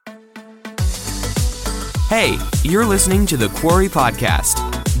Hey, you're listening to the Quarry Podcast.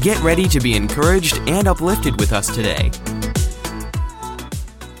 Get ready to be encouraged and uplifted with us today.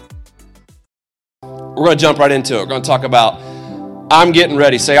 We're going to jump right into it. We're going to talk about I'm getting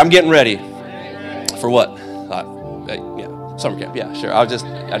ready. Say, I'm getting ready. For what? Summer camp. Yeah, sure. I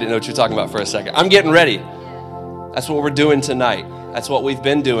didn't know what you're talking about for a second. I'm getting ready. That's what we're doing tonight. That's what we've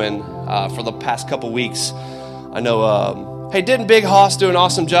been doing for the past couple weeks. I know, hey, didn't Big Hoss do an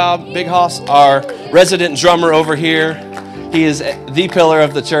awesome job? Big Hoss, our resident drummer over here. He is the pillar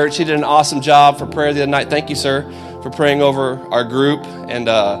of the church. He did an awesome job for prayer the other night. Thank you, sir, for praying over our group and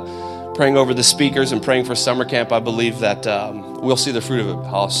praying over the speakers and praying for summer camp. I believe that we'll see the fruit of it,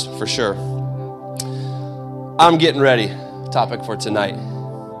 Hoss, for sure. I'm getting ready. Topic for tonight.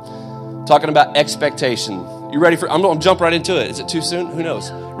 Talking about expectation. You ready for? I'm going to jump right into it. Is it too soon? Who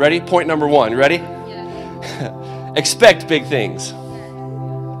knows? Ready? Point number one. You ready? Yeah. Expect big things.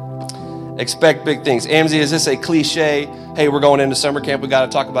 Expect big things. Amzi, is this a cliche? Hey, we're going into summer camp. We got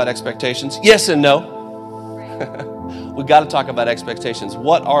to talk about expectations. Yes and no. We got to talk about expectations.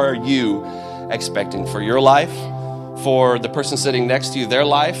 What are you expecting for your life? For the person sitting next to you, their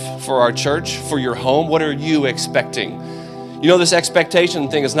life? For our church? For your home? What are you expecting? You know, this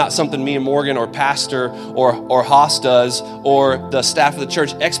expectation thing is not something me and Morgan or Pastor or Haas does or the staff of the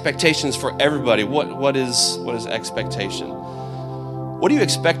church. Expectations for everybody. What is expectation? What are you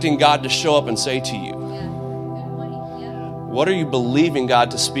expecting God to show up and say to you? What are you believing God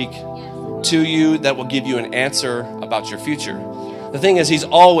to speak to you that will give you an answer about your future? The thing is, He's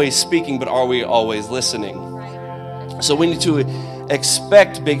always speaking, but are we always listening? So we need to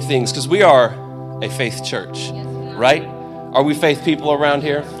expect big things because we are a faith church, right? Are we faith people around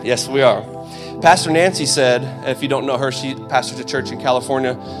here? Yes, we are. Pastor Nancy said, if you don't know her, she pastors a church in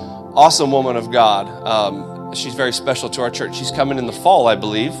California. Awesome woman of God. She's very special to our church. She's coming in the fall, I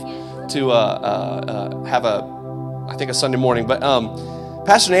believe, to have a Sunday morning. But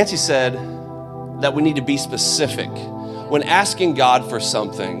Pastor Nancy said that we need to be specific. When asking God for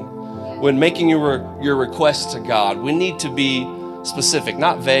something, when making your request to God, we need to be specific,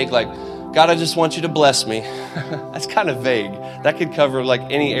 not vague, like, God, I just want you to bless me. That's kind of vague. That could cover like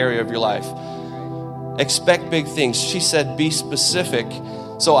any area of your life. Expect big things. She said, be specific.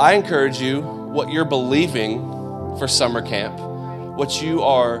 So I encourage you, what you're believing for summer camp, what you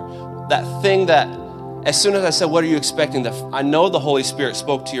are, that thing that, as soon as I said, what are you expecting? I know the Holy Spirit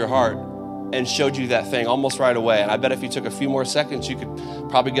spoke to your heart and showed you that thing almost right away. And I bet if you took a few more seconds, you could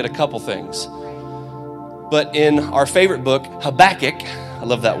probably get a couple things. But in our favorite book, Habakkuk, I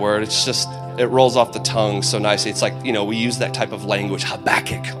love that word. It's just, it rolls off the tongue so nicely. It's like, we use that type of language,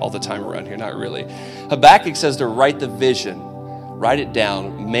 Habakkuk, all the time around here. Not really. Habakkuk says to write the vision, write it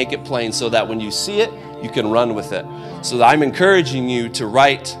down, make it plain so that when you see it, you can run with it. So I'm encouraging you to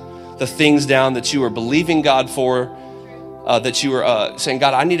write the things down that you are believing God for, that you are saying,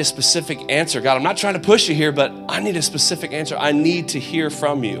 God, I need a specific answer. God, I'm not trying to push you here, but I need a specific answer. I need to hear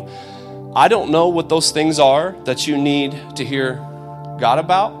from you. I don't know what those things are that you need to hear God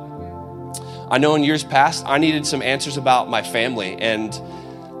about. I know in years past, I needed some answers about my family and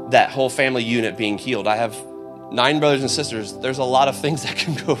that whole family unit being healed. I have 9 brothers and sisters. There's a lot of things that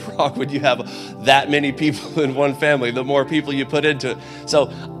can go wrong when you have that many people in one family, the more people you put into it. So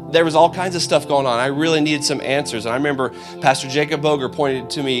there was all kinds of stuff going on. I really needed some answers. And I remember Pastor Jacob Boger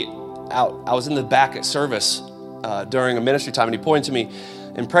pointed to me out. I was in the back at service during a ministry time, and he pointed to me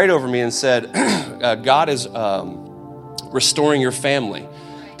and prayed over me and said, God is restoring your family.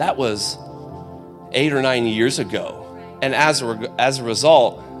 That was 8 or 9 years ago. And as a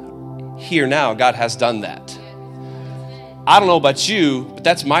result, here now, God has done that. I don't know about you, but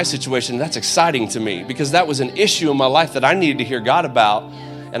that's my situation. That's exciting to me because that was an issue in my life that I needed to hear God about.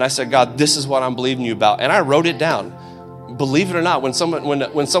 And I said, God, this is what I'm believing you about. And I wrote it down. Believe it or not, when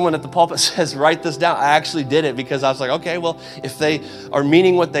someone at the pulpit says, write this down, I actually did it because I was like, okay, well, if they are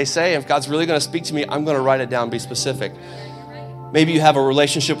meaning what they say, if God's really going to speak to me, I'm going to write it down, be specific. Maybe you have a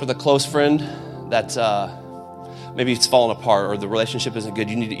relationship with a close friend that maybe it's fallen apart or the relationship isn't good.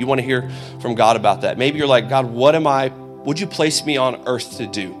 You want to hear from God about that. Maybe you're like, God, would you place me on earth to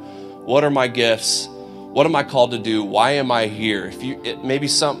do? What are my gifts? What am I called to do? Why am I here?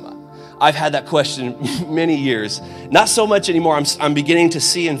 I've had that question many years. Not so much anymore. I'm beginning to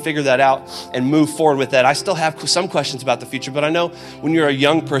see and figure that out and move forward with that. I still have some questions about the future, but I know when you're a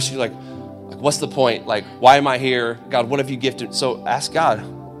young person, you're like, what's the point? Like, why am I here? God, what have you gifted? So ask God,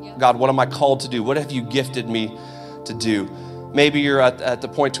 what am I called to do? What have you gifted me to do? Maybe you're at the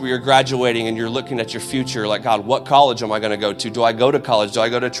point where you're graduating and you're looking at your future, like, God, what college am I going to go to? Do I go to college? Do I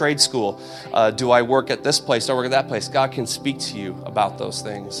go to trade school? Do I work at this place? Do I work at that place? God can speak to you about those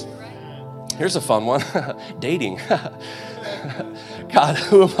things. Here's a fun one. Dating. God,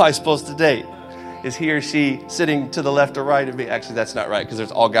 who am I supposed to date? Is he or she sitting to the left or right of me? Actually, that's not right because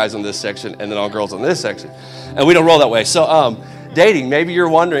there's all guys on this section and then all girls on this section. And we don't roll that way. So dating, maybe you're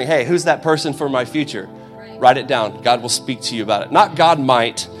wondering, hey, who's that person for my future? Write it down. God will speak to you about it. Not God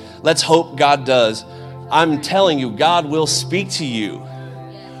might. Let's hope God does. I'm telling you, God will speak to you.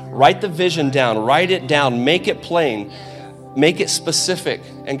 Write the vision down. Write it down. Make it plain. Make it specific,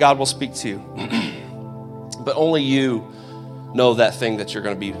 and God will speak to you. But only you know that thing that you're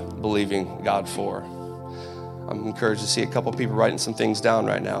going to be believing God for. I'm encouraged to see a couple people writing some things down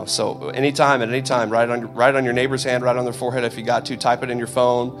right now. So anytime, at any time, write on your neighbor's hand, write on their forehead if you got to, type it in your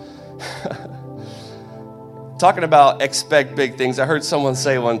phone. Talking about expect big things, I heard someone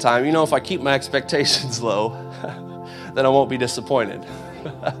say one time, if I keep my expectations low, then I won't be disappointed.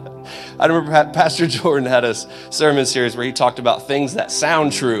 I remember Pastor Jordan had a sermon series where he talked about things that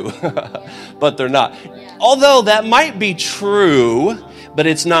sound true, but they're not. Although that might be true, but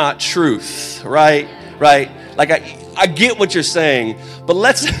it's not truth, right? Right? Like I get what you're saying, but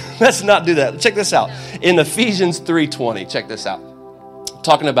let's not do that. Check this out. In Ephesians 3:20, check this out.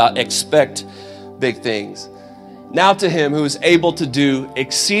 Talking about expect big things. Now to him who is able to do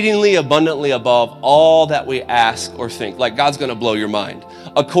exceedingly abundantly above all that we ask or think. Like God's going to blow your mind.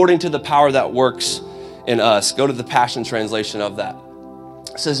 According to the power that works in us. Go to the Passion Translation of that.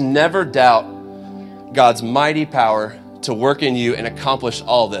 It says, never doubt God's mighty power to work in you and accomplish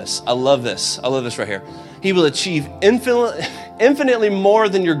all this. I love this. I love this right here. He will achieve infinitely more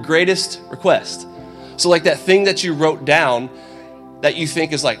than your greatest request. So like that thing that you wrote down that you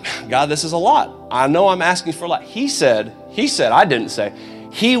think is like, God, this is a lot. I know I'm asking for a lot. He said, I didn't say,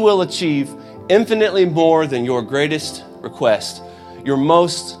 he will achieve infinitely more than your greatest request, your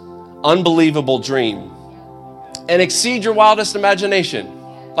most unbelievable dream, and exceed your wildest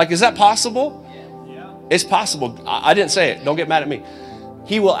imagination. Like, is that possible? It's possible. I didn't say it. Don't get mad at me.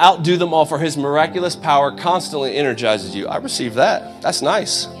 He will outdo them all, for his miraculous power constantly energizes you. I received that. That's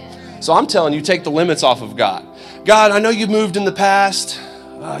nice. So I'm telling you, take the limits off of God. God, I know you moved in the past.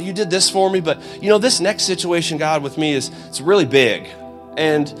 You did this for me, but this next situation, God, with me it's really big.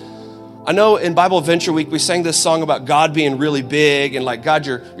 And I know in Bible Adventure Week, we sang this song about God being really big and like, God,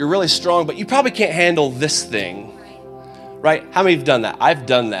 you're really strong, but you probably can't handle this thing, right? How many have done that? I've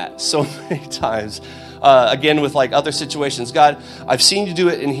done that so many times. Again, with like other situations, God, I've seen you do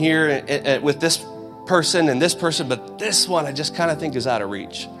it in here with this person and this person, but this one I just kind of think is out of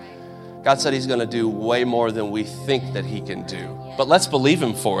reach. God said he's going to do way more than we think that he can do. But let's believe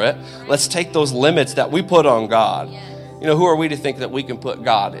him for it. Let's take those limits that we put on God. Who are we to think that we can put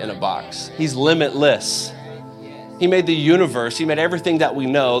God in a box? He's limitless. He made the universe. He made everything that we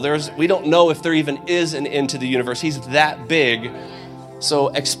know. We don't know if there even is an end to the universe. He's that big. So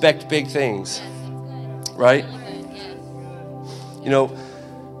expect big things. Right?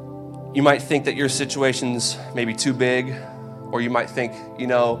 You might think that your situation's maybe too big, or you might think,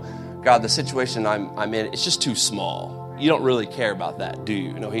 God, the situation I'm in, it's just too small. You don't really care about that, do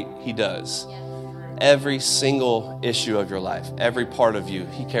you? He does. Every single issue of your life, every part of you,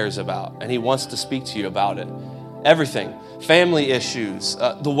 he cares about, and he wants to speak to you about it. Everything. Family issues,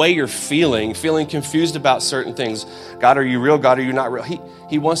 the way you're feeling confused about certain things. God, are you real? God, are you not real?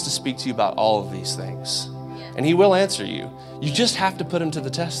 He wants to speak to you about all of these things. And he will answer you. You just have to put him to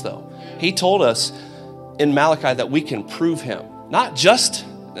the test, though. He told us in Malachi that we can prove him. Not just,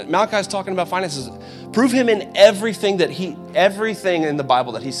 Malachi's talking about finances. Prove him in everything in the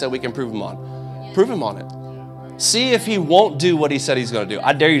Bible that he said we can prove him on. Prove him on it. See if he won't do what he said he's going to do.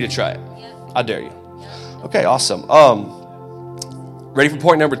 I dare you to try it. I dare you. Okay, awesome. Ready for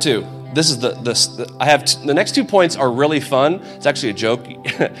point number 2? This is the next 2 points are really fun. It's actually a joke.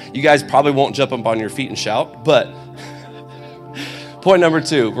 You guys probably won't jump up on your feet and shout, but point number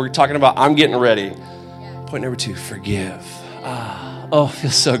 2, we're talking about I'm getting ready. Point number 2, forgive. Oh, it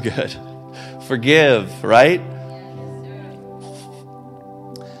feels so good. Forgive, right?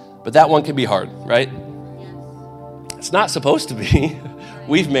 But that one can be hard, right? It's not supposed to be.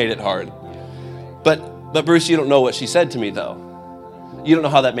 We've made it hard. But Bruce, you don't know what she said to me, though. You don't know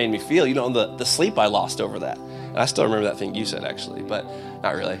how that made me feel. You don't know the sleep I lost over that. And I still remember that thing you said, actually, but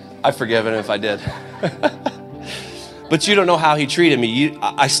not really. I've forgiven him if I did. But you don't know how he treated me.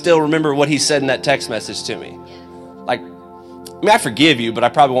 I still remember what he said in that text message to me. Like, I forgive you, but I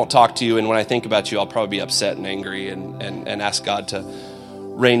probably won't talk to you. And when I think about you, I'll probably be upset and angry and ask God to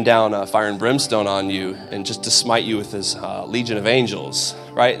rain down fire and brimstone on you and just to smite you with his legion of angels,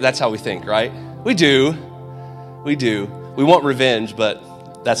 right? That's how we think, right? We do. We want revenge,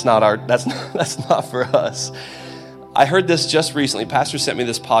 but that's not for us. I heard this just recently. Pastor sent me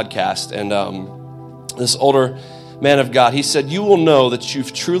this podcast, and this older man of God, he said, you will know that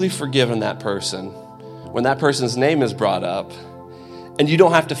you've truly forgiven that person when that person's name is brought up, and you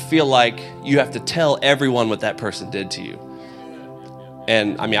don't have to feel like you have to tell everyone what that person did to you.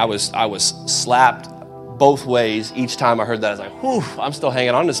 And I mean, I was slapped both ways each time I heard that. I was like, whew, I'm still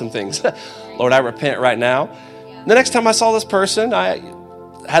hanging on to some things. Lord, I repent right now. The next time I saw this person, I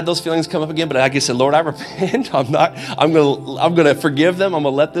had those feelings come up again, but I just said, Lord, I repent. I'm gonna forgive them. I'm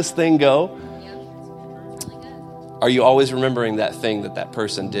gonna let this thing go. Are you always remembering that thing that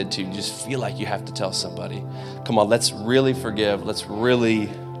person did to you? You just feel like you have to tell somebody. Come on, let's really forgive. Let's really,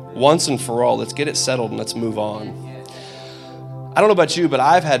 once and for all, let's get it settled and let's move on. I don't know about you, but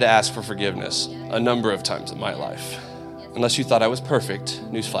I've had to ask for forgiveness a number of times in my life. Unless you thought I was perfect.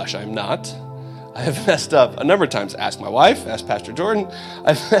 Newsflash, I am not. I have messed up a number of times. Ask my wife, ask Pastor Jordan.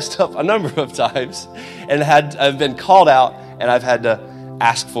 I've messed up a number of times and I've been called out and I've had to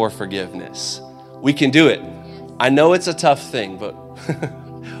ask for forgiveness. We can do it. I know it's a tough thing, but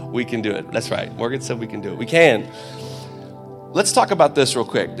we can do it. That's right. Morgan said we can do it. We can. Let's talk about this real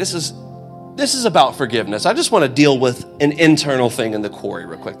quick. This is about forgiveness. I just want to deal with an internal thing in the quarry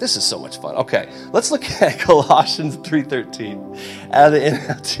real quick. This is so much fun. Okay, let's look at Colossians 3:13 out of the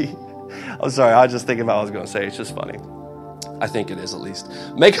NLT. I'm sorry, I was just thinking about what I was going to say. It's just funny. I think it is, at least.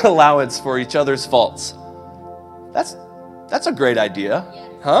 Make allowance for each other's faults. That's a great idea,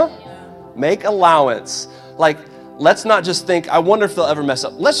 huh? Make allowance. Like, let's not just think, I wonder if they'll ever mess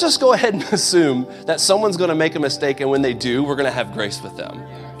up. Let's just go ahead and assume that someone's going to make a mistake, and when they do, we're going to have grace with them.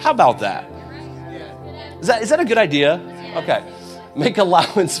 How about that? Is that a good idea? Okay. Make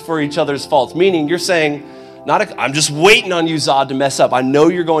allowance for each other's faults. Meaning you're saying, I'm just waiting on you, Zod, to mess up. I know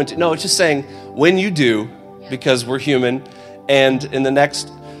you're going to. No, it's just saying when you do, because we're human, and in the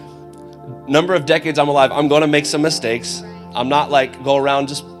next number of decades I'm alive, I'm going to make some mistakes. I'm not like go around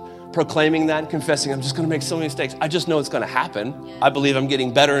just proclaiming that and confessing, I'm just going to make so many mistakes. I just know it's going to happen. I believe I'm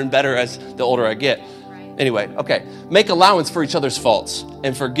getting better and better as the older I get. Anyway, okay. Make allowance for each other's faults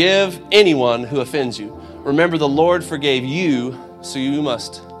and forgive anyone who offends you. Remember, the Lord forgave you, so you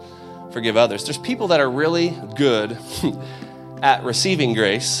must forgive others. There's people that are really good at receiving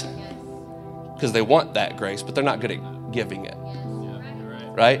grace because they want that grace, but they're not good at giving it.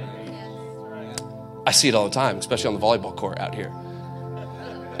 Right? I see it all the time, especially on the volleyball court out here.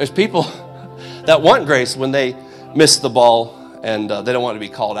 There's people that want grace when they miss the ball and they don't want to be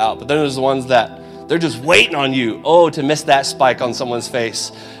called out. But then there's the ones that they're just waiting on you, to miss that spike on someone's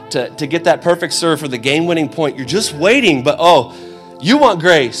face, to get that perfect serve for the game-winning point. You're just waiting, but you want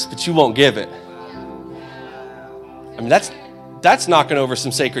grace, but you won't give it. I mean, that's knocking over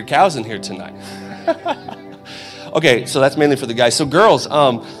some sacred cows in here tonight. Okay, so that's mainly for the guys. So girls,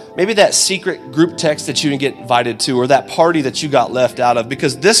 maybe that secret group text that you didn't get invited to, or that party that you got left out of,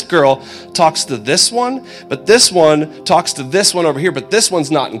 because this girl talks to this one, but this one talks to this one over here, but this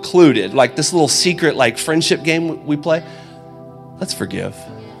one's not included. Like this little secret like friendship game we play. Let's forgive.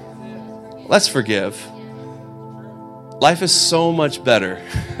 Let's forgive. Life is so much better.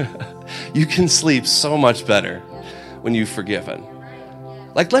 You can sleep so much better when you've forgiven.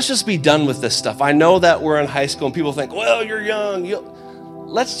 Like, let's just be done with this stuff. I know that we're in high school and people think, well, you're young.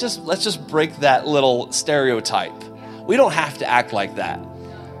 Let's just break that little stereotype. We don't have to act like that.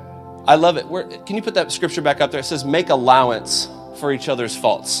 I love it. Can you put that scripture back up there? It says, make allowance for each other's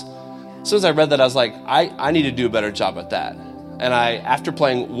faults. As soon as I read that, I was like, I need to do a better job at that. And after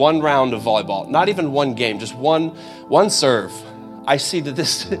playing one round of volleyball, not even one game, just one serve, I see that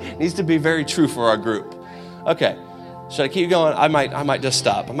this needs to be very true for our group. Okay. Should I keep going? I might just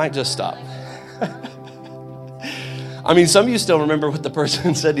stop. I mean, some of you still remember what the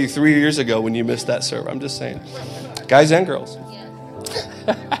person said to you 3 years ago when you missed that serve. I'm just saying. Guys and girls.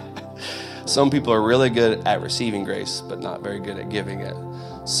 Some people are really good at receiving grace, but not very good at giving it.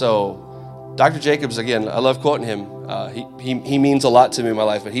 So, Dr. Jacobs, again, I love quoting him. He means a lot to me in my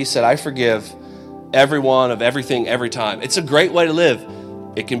life, but he said, I forgive everyone of everything every time. It's a great way to live.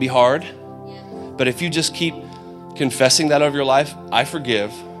 It can be hard, but if you just keep confessing that over your life, I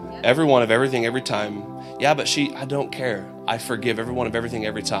forgive everyone of everything every time. Yeah, but I don't care. I forgive everyone of everything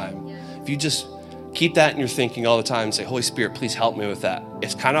every time. If you just keep that in your thinking all the time and say, Holy Spirit, please help me with that.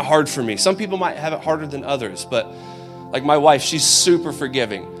 It's kind of hard for me. Some people might have it harder than others, but like my wife, she's super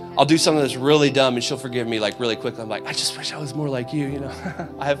forgiving. I'll do something that's really dumb and she'll forgive me like really quickly. I'm like, I just wish I was more like you,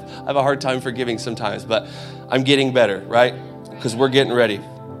 I have a hard time forgiving sometimes, but I'm getting better, right? Because we're getting ready.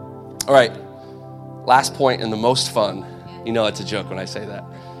 All right. Last point and the most fun. It's a joke when I say that.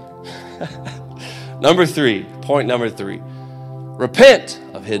 Point number three. Repent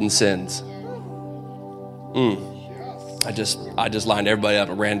of hidden sins. I just lined everybody up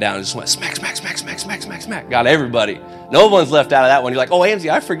and ran down and just went smack, smack, smack, smack, smack, smack, smack. Got everybody. No one's left out of that one. You're like, oh, Amzi,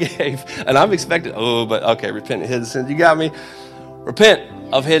 I forgave. And I'm expecting, but okay, repent of hidden sins. You got me?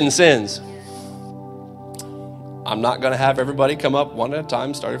 Repent of hidden sins. I'm not going to have everybody come up one at a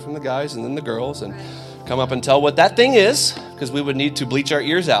time, starting from the guys and then the girls, and come up and tell what that thing is, because we would need to bleach our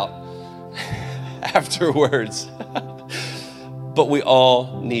ears out afterwards. But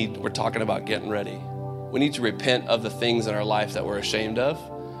we're talking about getting ready. We need to repent of the things in our life that we're ashamed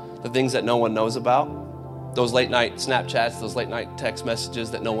of, the things that no one knows about, those late night Snapchats, those late night text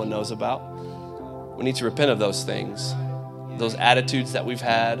messages that no one knows about. We need to repent of those things, those attitudes that we've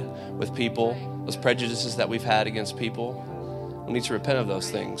had with people, those prejudices that we've had against people. We need to repent of those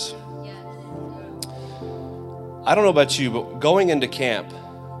things. I don't know about you, but going into camp,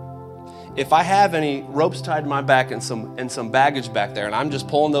 if I have any ropes tied to my back and some baggage back there, and I'm just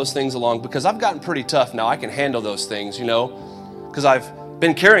pulling those things along, because I've gotten pretty tough now, I can handle those things, because I've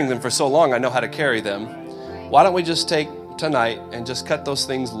been carrying them for so long, I know how to carry them. Why don't we just take tonight and just cut those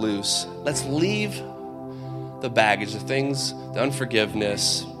things loose? Let's leave the baggage, the things, the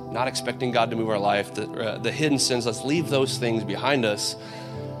unforgiveness, not expecting God to move our life, the hidden sins. Let's leave those things behind us.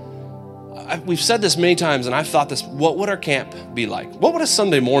 We've said this many times, and I've thought this, what would our camp be like? What would a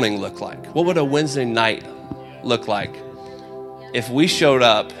Sunday morning look like? What would a Wednesday night look like if we showed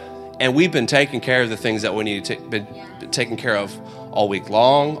up and we've been taking care of the things that we need to be taken care of all week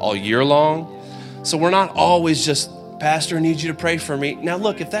long, all year long? So we're not always just, Pastor, I need you to pray for me. Now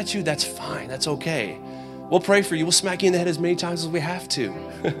look, if that's you, that's fine. That's okay. We'll pray for you. We'll smack you in the head as many times as we have to.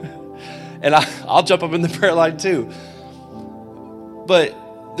 And I'll jump up in the prayer line too. But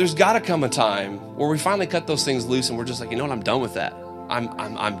there's got to come a time where we finally cut those things loose and we're just like, you know what, I'm done with that.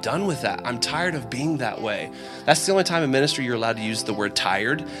 I'm done with that. I'm tired of being that way. That's the only time in ministry you're allowed to use the word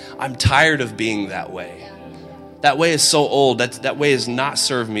tired. I'm tired of being that way. That way is so old. That way has not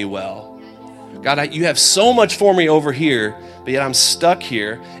served me well. God, you have so much for me over here, but yet I'm stuck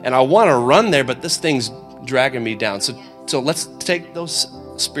here and I want to run there, but this thing's dragging me down. So let's take those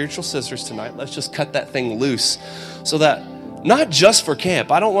spiritual scissors tonight. Let's just cut that thing loose so that not just for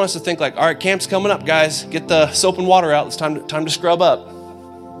camp. I don't want us to think like, all right, camp's coming up, guys. Get the soap and water out. It's time to scrub up.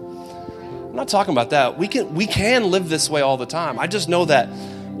 I'm not talking about that. We can live this way all the time. I just know that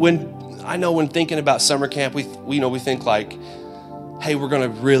when thinking about summer camp, we think like, hey, we're going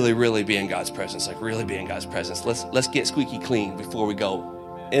to really, really be in God's presence. Like really be in God's presence. Let's get squeaky clean before we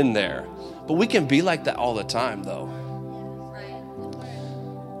go in there. But we can be like that all the time, though.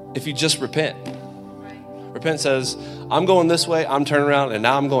 If you just repent. Repent says, I'm going this way, I'm turning around, and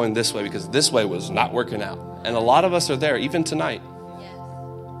now I'm going this way because this way was not working out. And a lot of us are there, even tonight.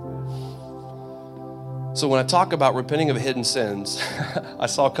 So when I talk about repenting of hidden sins, I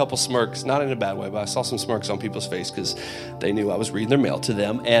saw a couple smirks, not in a bad way, but I saw some smirks on people's face because they knew I was reading their mail to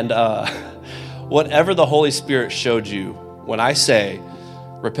them. And whatever the Holy Spirit showed you, when I say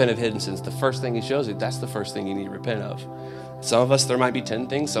repent of hidden sins, the first thing he shows you, that's the first thing you need to repent of. Some of us, there might be 10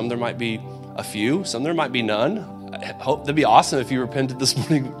 things. Some there might be a few. Some there might be none. I hope that'd be awesome if you repented this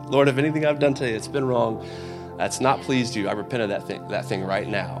morning. Lord, if anything I've done today, it's been wrong, that's not pleased you, I repent of that thing right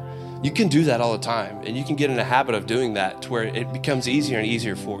now. You can do that all the time, and you can get in a habit of doing that to where it becomes easier and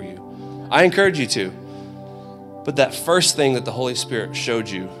easier for you. I encourage you to. But that first thing that the Holy Spirit showed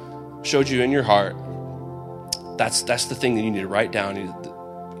you in your heart, that's the thing that you need to write down. You need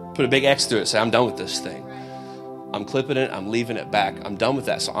to put a big X through it. Say, I'm done with this thing. I'm clipping it. I'm leaving it back. I'm done with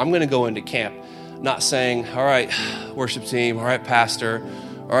that. So I'm going to go into camp not saying, all right, worship team, all right, pastor,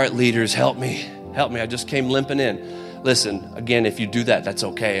 all right, leaders, help me. I just came limping in. Listen, again, if you do that, that's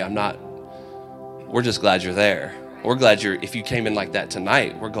okay. We're just glad you're there. We're glad if you came in like that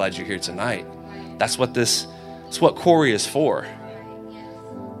tonight, we're glad you're here tonight. That's what Quarry is for,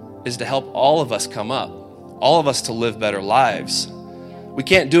 is to help all of us come up, all of us to live better lives. We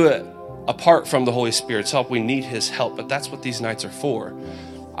can't do it apart from the Holy Spirit's help. We need his help, but that's what these nights are for.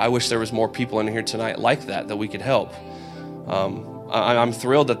 I wish there was more people in here tonight like that we could help. I'm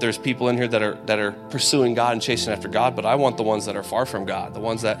thrilled that there's people in here that are pursuing God and chasing after God, but I want the ones that are far from God, the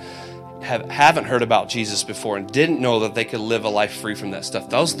ones that haven't heard about Jesus before and didn't know that they could live a life free from that stuff.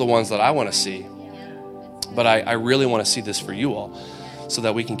 Those are the ones that I want to see. But I really want to see this for you all, so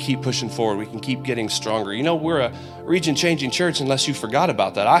that we can keep pushing forward. We can keep getting stronger. We're a region-changing church, unless you forgot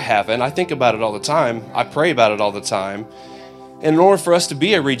about that. I haven't. I think about it all the time. I pray about it all the time. And in order for us to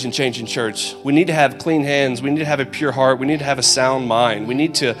be a region-changing church, we need to have clean hands. We need to have a pure heart. We need to have a sound mind. We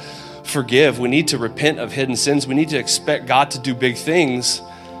need to forgive. We need to repent of hidden sins. We need to expect God to do big things.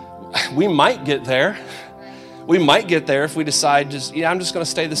 We might get there. We might get there if we decide I'm just going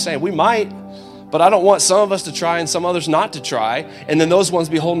to stay the same. We might. But I don't want some of us to try and some others not to try, and then those ones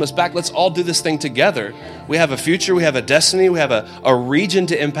be holding us back. Let's all do this thing together. We have a future, we have a destiny, we have a region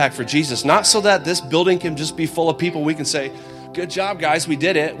to impact for Jesus. Not so that this building can just be full of people. We can say, good job, guys, we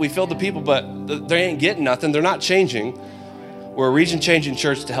did it. We filled the people, but they ain't getting nothing. They're not changing. We're a region-changing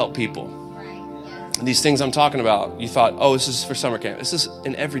church to help people. And these things I'm talking about, you thought, oh, this is for summer camp. This is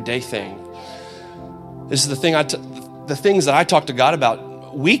an everyday thing. This is the things that I talk to God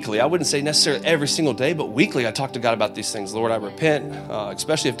about weekly. I wouldn't say necessarily every single day, but weekly I talk to God about these things. Lord, I repent,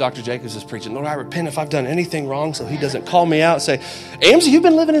 especially if Dr. Jacobs is preaching. Lord, I repent if I've done anything wrong so he doesn't call me out and say, Amzi, you've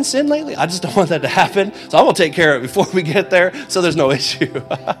been living in sin lately? I just don't want that to happen. So I'm going to take care of it before we get there so there's no issue.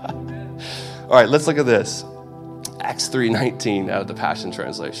 All right, let's look at this. Acts 3:19 out of the Passion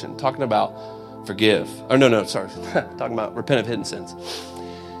Translation, talking about forgive. Talking about repent of hidden sins.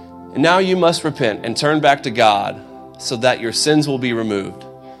 And now you must repent and turn back to God so that your sins will be removed,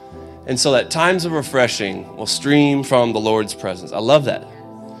 and so that times of refreshing will stream from the Lord's presence. I love that.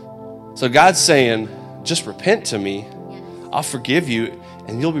 So God's saying, just repent to me, I'll forgive you,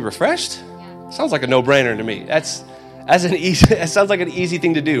 and you'll be refreshed? Sounds like a no-brainer to me. It sounds like an easy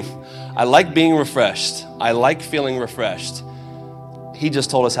thing to do. I like being refreshed. I like feeling refreshed. He just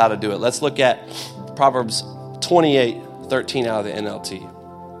told us how to do it. Let's look at Proverbs 28:13 out of the NLT.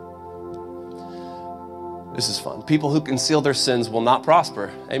 This is fun. People who conceal their sins will not prosper.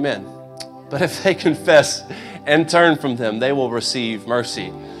 Amen. But if they confess and turn from them, they will receive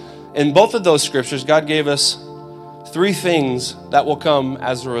mercy. In both of those scriptures, God gave us 3 things that will come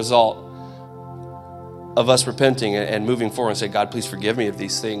as a result of us repenting and moving forward and say, God, please forgive me of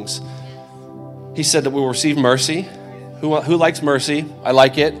these things. He said that we will receive mercy. Who likes mercy? I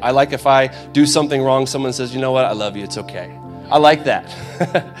like it. I like if I do something wrong, someone says, you know what? I love you. It's okay. I like that.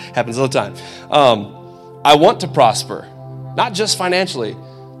 Happens all the time. I want to prosper, not just financially.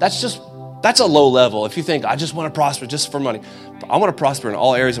 That's a low level. If you think, I just want to prosper just for money. I want to prosper in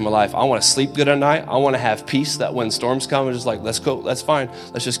all areas of my life. I want to sleep good at night. I want to have peace that when storms come, it's just like, let's go. That's fine.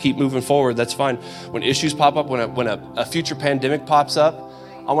 Let's just keep moving forward. That's fine. When issues pop up, when a future pandemic pops up,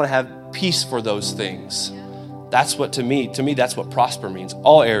 I want to have peace for those things. That's what, to me, that's what prosper means,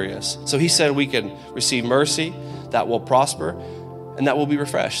 all areas. So he said we can receive mercy that will prosper and that will be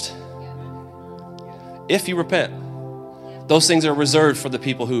refreshed. If you repent. Those things are reserved for the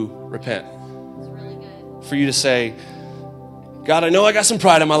people who repent. For you to say, God, I know I got some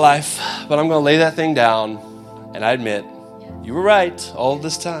pride in my life, but I'm going to lay that thing down, and I admit, you were right all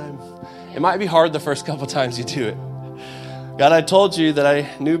this time. It might be hard the first couple times you do it. God, I told you that I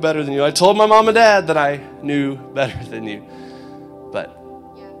knew better than you. I told my mom and dad that I knew better than you. But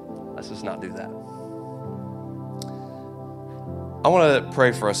let's just not do that. I want to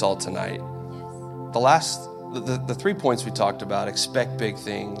pray for us all tonight. The 3 points we talked about, expect big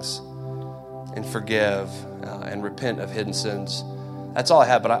things and forgive and repent of hidden sins. That's all I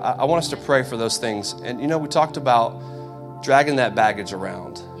have, but I want us to pray for those things. And, we talked about dragging that baggage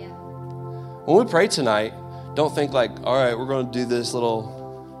around. When we pray tonight, don't think like, all right, we're going to do this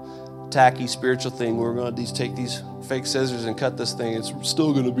little tacky spiritual thing. We're going to take these fake scissors and cut this thing. It's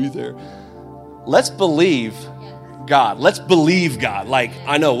still going to be there. Let's believe God. Let's believe God. Like,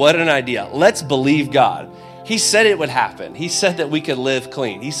 I know, what an idea. Let's believe God. He said it would happen. He said that we could live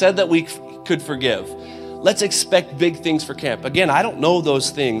clean. He said that we could forgive. Let's expect big things for camp. Again, I don't know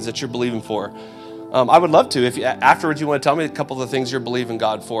those things that you're believing for. I would love to. If afterwards you want to tell me a couple of the things you're believing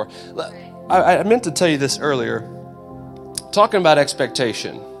God for. I meant to tell you this earlier. Talking about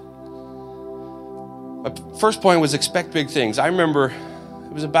expectation. My first point was expect big things. I remember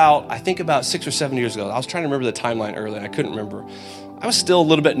it was about 6 or 7 years ago. I was trying to remember the timeline earlier, and I couldn't remember. I was still a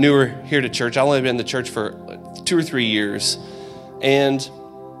little bit newer here to church. I've only been in the church for 2 or 3 years. And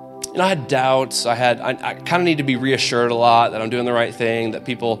I had doubts. I kind of need to be reassured a lot that I'm doing the right thing, that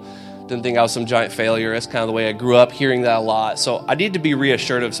people didn't think I was some giant failure. That's kind of the way I grew up, hearing that a lot. So I needed to be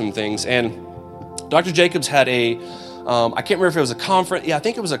reassured of some things. And Dr. Jacobs had I can't remember if it was a conference. Yeah, I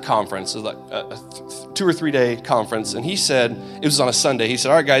think it was a conference. It was like a 2 or 3 day conference. And he said, it was on a Sunday. He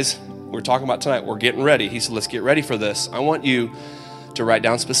said, all right, guys, we're talking about tonight. We're getting ready. He said, let's get ready for this. I want you to write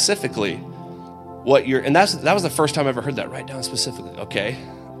down specifically what and that was the first time I ever heard that. Write down specifically. Okay.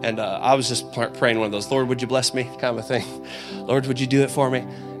 And I was just praying one of those, Lord, would you bless me? Kind of a thing. Lord, would you do it for me?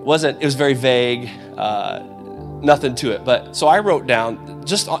 It was very vague, nothing to it. But so I wrote down,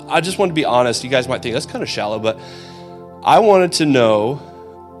 I just wanted to be honest. You guys might think that's kind of shallow, but I wanted to know,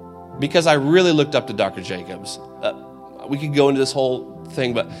 because I really looked up to Dr. Jacobs. We could go into this whole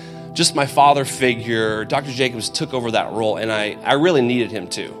thing, but just my father figure, Dr. Jacobs took over that role, and I really needed him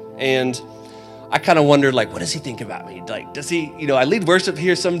to. And I kind of wondered, like, what does he think about me? Like, does he, I lead worship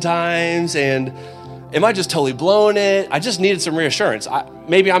here sometimes, and am I just totally blowing it? I just needed some reassurance.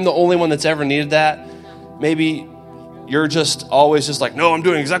 Maybe I'm the only one that's ever needed that. Maybe you're just always just like, no, I'm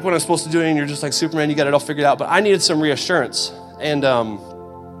doing exactly what I'm supposed to do, and you're just like Superman, you got it all figured out. But I needed some reassurance. And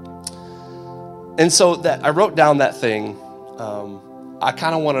so that I wrote down that thing. I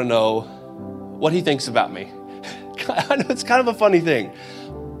kind of want to know what he thinks about me. I know it's kind of a funny thing.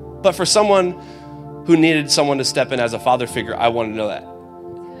 But for someone who needed someone to step in as a father figure, I wanted to know that.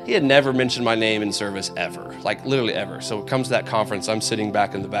 He had never mentioned my name in service ever, like literally ever. So it comes to that conference, I'm sitting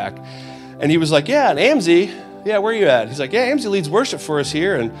back in the back. And he was like, yeah, and Amzi, yeah, where are you at? He's like, yeah, Amzi leads worship for us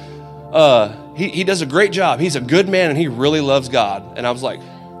here. And he does a great job. He's a good man and he really loves God. And I was like,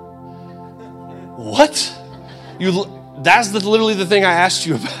 what? That's literally the thing I asked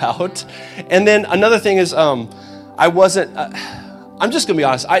you about. And then another thing is I wasn't... I'm just going to be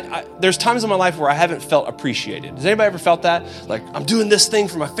honest. There's times in my life where I haven't felt appreciated. Has anybody ever felt that? Like, I'm doing this thing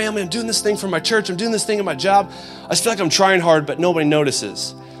for my family. I'm doing this thing for my church. I'm doing this thing in my job. I just feel like I'm trying hard, but nobody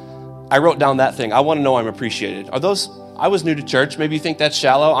notices. I wrote down that thing. I want to know I'm appreciated. I was new to church. Maybe you think that's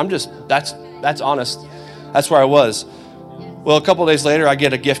shallow. That's honest. That's where I was. Well, a couple of days later, I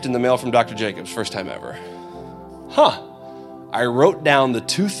get a gift in the mail from Dr. Jacobs. First time ever. I wrote down the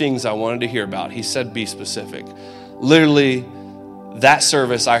 2 things I wanted to hear about. He said, be specific. Literally, that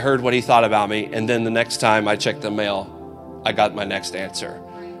service, I heard what he thought about me, and then the next time I checked the mail, I got my next answer.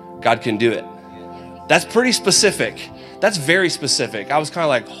 God can do it. That's pretty specific. That's very specific. I was kind of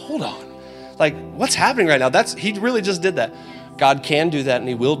like, hold on. Like, what's happening right now? He really just did that. God can do that, and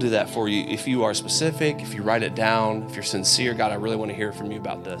he will do that for you if you are specific, if you write it down, if you're sincere. God, I really want to hear from you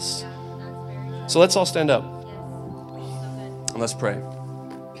about this. So let's all stand up, and let's pray.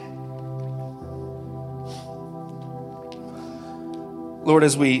 Lord,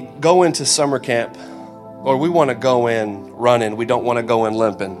 as we go into summer camp, Lord, we want to go in running. We don't want to go in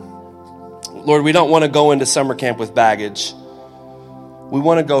limping. Lord, we don't want to go into summer camp with baggage. We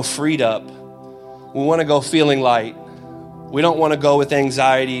want to go freed up. We want to go feeling light. We don't want to go with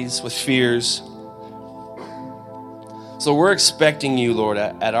anxieties, with fears. So we're expecting you, Lord,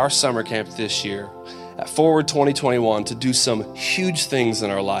 at our summer camp this year, at Forward 2021, to do some huge things in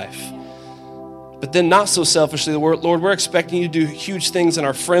our life. But then not so selfishly, Lord, we're expecting you to do huge things in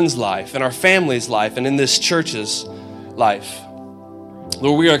our friends' life, in our family's life, and in this church's life.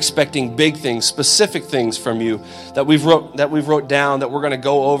 Lord, we are expecting big things, specific things from you that we've wrote down that we're going to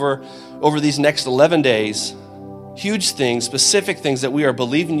go over these next 11 days. Huge things, specific things that we are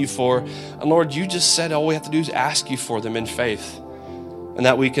believing you for. And Lord, you just said all we have to do is ask you for them in faith, and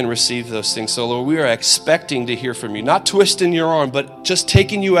that we can receive those things. So Lord, we are expecting to hear from you, not twisting your arm, but just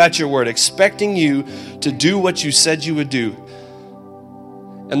taking you at your word, expecting you to do what you said you would do.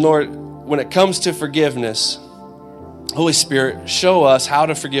 And Lord, when it comes to forgiveness, Holy Spirit, show us how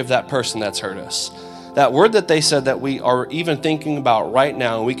to forgive that person that's hurt us. That word that they said that we are even thinking about right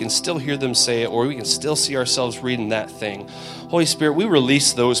now, and we can still hear them say it, or we can still see ourselves reading that thing. Holy Spirit, we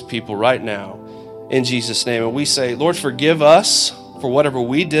release those people right now in Jesus' name. And we say, Lord, forgive us for whatever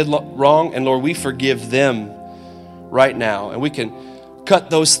we did wrong, and Lord, we forgive them right now. And we can cut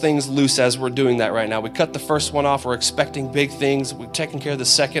those things loose as we're doing that right now. We cut the first one off. We're expecting big things. We're taking care of the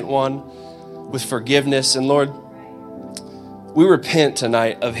second one with forgiveness. And Lord, we repent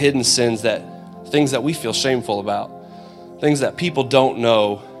tonight of hidden sins, things that we feel shameful about, things that people don't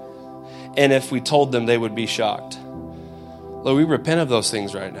know, and if we told them, they would be shocked. Lord, we repent of those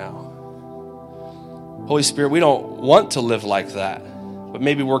things right now. Holy Spirit, we don't want to live like that, but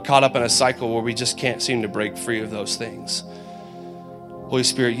maybe we're caught up in a cycle where we just can't seem to break free of those things. Holy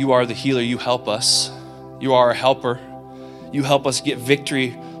Spirit, you are the healer. You help us. You are our helper. You help us get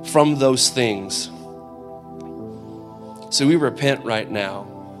victory from those things. So we repent right now.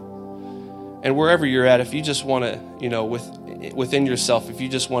 And wherever you're at, if you just want to, within yourself, if you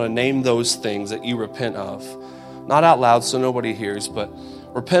just want to name those things that you repent of, not out loud so nobody hears, but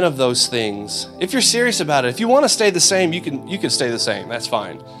repent of those things. If you're serious about it, if you want to stay the same, you can stay the same. That's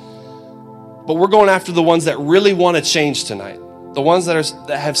fine. But we're going after the ones that really want to change tonight. The ones that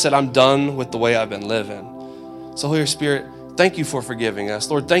have said, I'm done with the way I've been living. So Holy Spirit, thank you for forgiving us.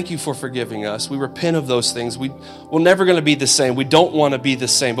 Lord, thank you for forgiving us. We repent of those things. We're never going to be the same. We don't want to be the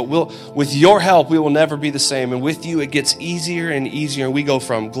same. But with your help, we will never be the same. And with you, it gets easier and easier. And we go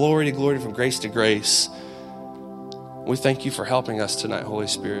from glory to glory, from grace to grace. We thank you for helping us tonight, Holy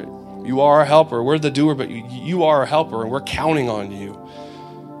Spirit. You are our helper. We're the doer, but you are our helper, and we're counting on you.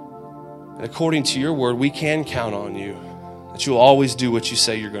 And according to your word, we can count on you, that you'll always do what you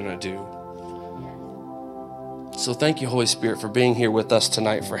say you're going to do. So thank you, Holy Spirit, for being here with us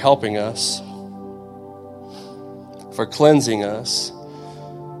tonight, for helping us. for cleansing us,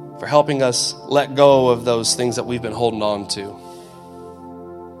 for helping us let go of those things that we've been holding on to.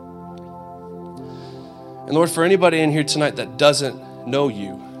 And Lord, for anybody in here tonight that doesn't know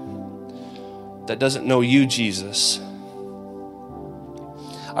you, Jesus,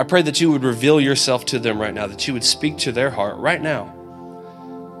 I pray that you would reveal yourself to them right now, that you would speak to their heart right now.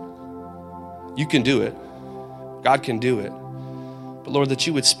 You can do it. God can do it. But Lord, that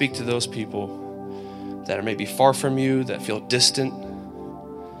you would speak to those people that are maybe far from you, that feel distant.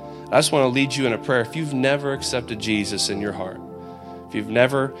 I just want to lead you in a prayer. If you've never accepted Jesus in your heart, if you've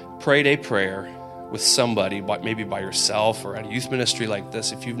never prayed a prayer with somebody, maybe by yourself or at a youth ministry like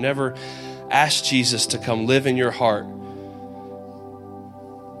this, if you've never asked Jesus to come live in your heart,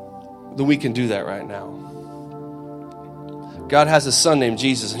 then we can do that right now. God has a son named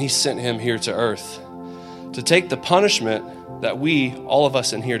Jesus, and he sent him here to earth to take the punishment that all of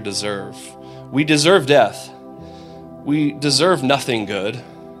us in here deserve. We deserve death. We deserve nothing good.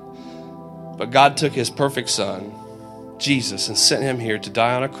 But God took his perfect son, Jesus, and sent him here to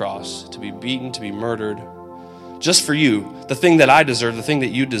die on a cross, to be beaten, to be murdered, just for you, the thing that I deserved, the thing that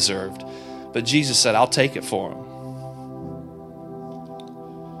you deserved. But Jesus said, I'll take it for him.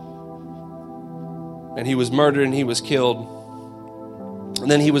 And he was murdered and he was killed. And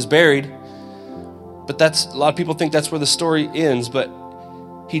then he was buried. But a lot of people think that's where the story ends. But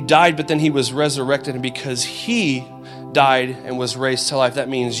he died, but then he was resurrected. And because he died and was raised to life, that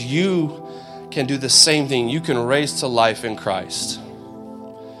means you can do the same thing. You can raise to life in Christ.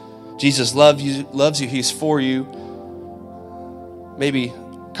 Jesus loves you. He's for you. Maybe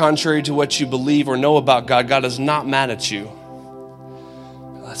contrary to what you believe or know about God, God is not mad at you.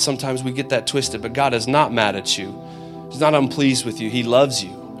 Sometimes we get that twisted, but God is not mad at you. He's not unpleased with you. He loves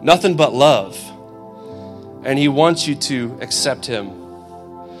you. Nothing but love. And he wants you to accept him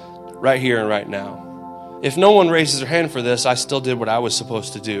right here and right now. If no one raises their hand for this, I still did what I was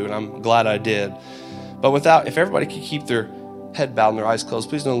supposed to do, and I'm glad I did. But if everybody could keep their head bowed and their eyes closed,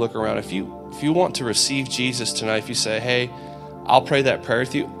 please don't look around. If you want to receive Jesus tonight, if you say, hey, I'll pray that prayer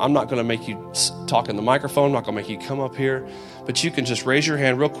with you, I'm not going to make you talk in the microphone. I'm not going to make you come up here. But you can just raise your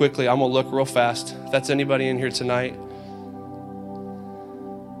hand real quickly. I'm going to look real fast. If that's anybody in here tonight.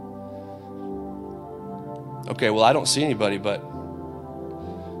 Okay, well, I don't see anybody, but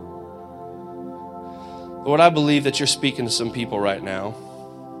Lord, I believe that you're speaking to some people right now.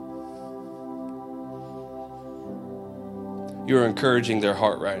 You're encouraging their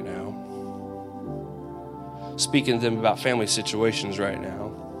heart right now. Speaking to them about family situations right now.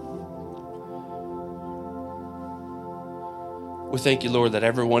 We thank you, Lord, that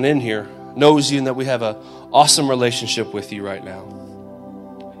everyone in here knows you and that we have an awesome relationship with you right now.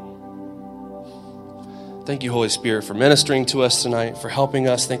 Thank you, Holy Spirit, for ministering to us tonight, for helping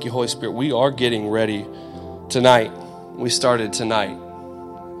us. Thank you, Holy Spirit. We are getting ready tonight. We started tonight,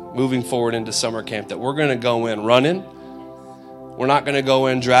 moving forward into summer camp, that we're going to go in running. We're not going to go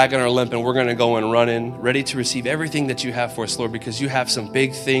in dragging or limping. We're going to go in running, ready to receive everything that you have for us, Lord, because you have some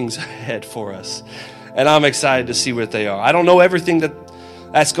big things ahead for us. And I'm excited to see what they are. I don't know everything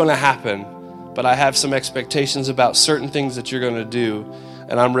that's going to happen, but I have some expectations about certain things that you're going to do,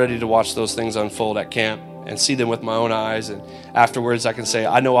 and I'm ready to watch those things unfold at camp and see them with my own eyes. And afterwards, I can say,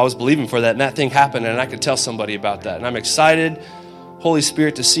 I know I was believing for that, and that thing happened, and I can tell somebody about that. And I'm excited, Holy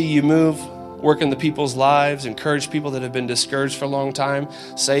Spirit, to see you move, work in the people's lives, encourage people that have been discouraged for a long time,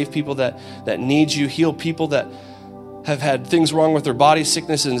 save people that need you, heal people that have had things wrong with their body,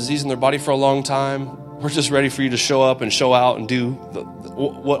 sickness and disease in their body for a long time. We're just ready for you to show up and show out and do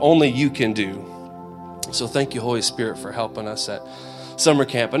what only you can do. So thank you, Holy Spirit, for helping us at summer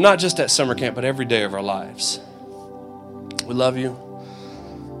camp, and not just at summer camp, but every day of our lives. We love you.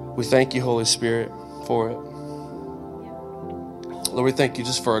 We thank you, Holy Spirit, for it. Lord, we thank you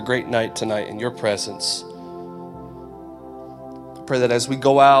just for a great night tonight in your presence. I pray that as we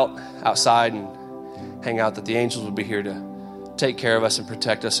go outside and hang out, that the angels will be here to take care of us and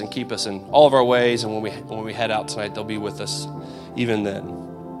protect us and keep us in all of our ways. And when we head out tonight, they'll be with us even then.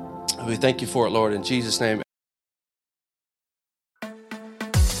 We thank you for it, Lord, in Jesus' name.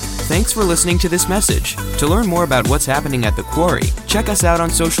 Thanks for listening to this message. To learn more about what's happening at the Quarry, check us out on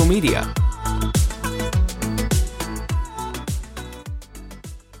social media.